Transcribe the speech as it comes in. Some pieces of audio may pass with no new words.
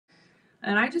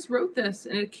And I just wrote this,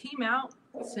 and it came out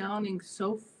sounding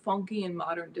so funky and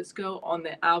modern disco on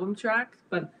the album track,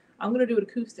 but I'm gonna do it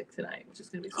acoustic tonight, which is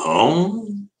gonna be so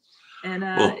fun. And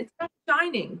it's not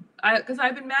shining. Because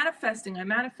I've been manifesting. I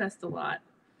manifest a lot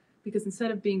because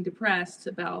instead of being depressed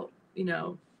about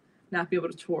not be able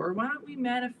to tour, why don't we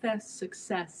manifest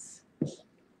success?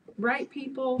 Right,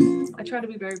 people? I try to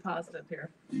be very positive here.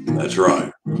 That's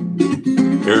right.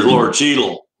 Here's Lord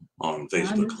Cheadle on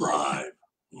Facebook Live.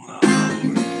 Wow.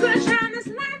 Gonna shine this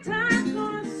nighttime,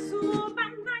 gonna soar by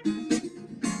night.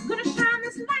 Gonna shine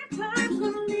this nighttime,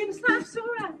 gonna leave this life so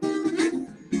right.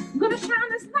 Gonna shine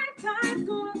this nighttime,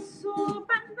 gonna soar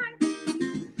by night.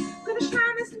 Gonna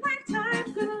shine this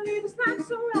nighttime, gonna leave this life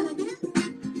so right.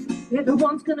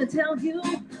 Everyone's gonna tell you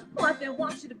what they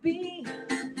want you to be.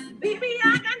 Baby,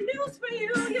 I got news for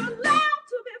you. You're allowed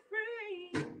to be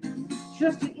free.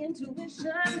 Trust your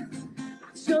intuition.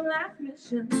 It's your life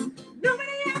mission.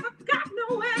 Nobody ever got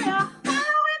nowhere.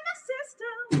 Following the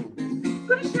system.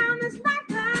 Gonna shine this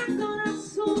nighttime. Gonna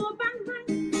soar by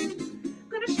night.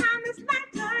 Gonna shine this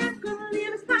nighttime. Gonna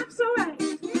live this life so right.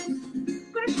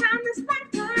 Gonna shine this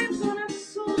nighttime. Gonna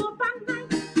soar by night.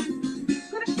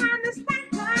 Gonna shine this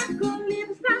nighttime. Gonna live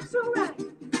this life so right.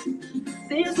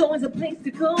 There's always a place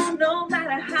to go, no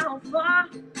matter how far.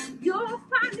 You'll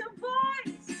find your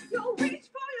voice. You'll reach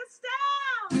for your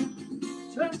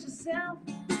style. Trust yourself.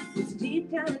 It's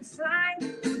deep down inside.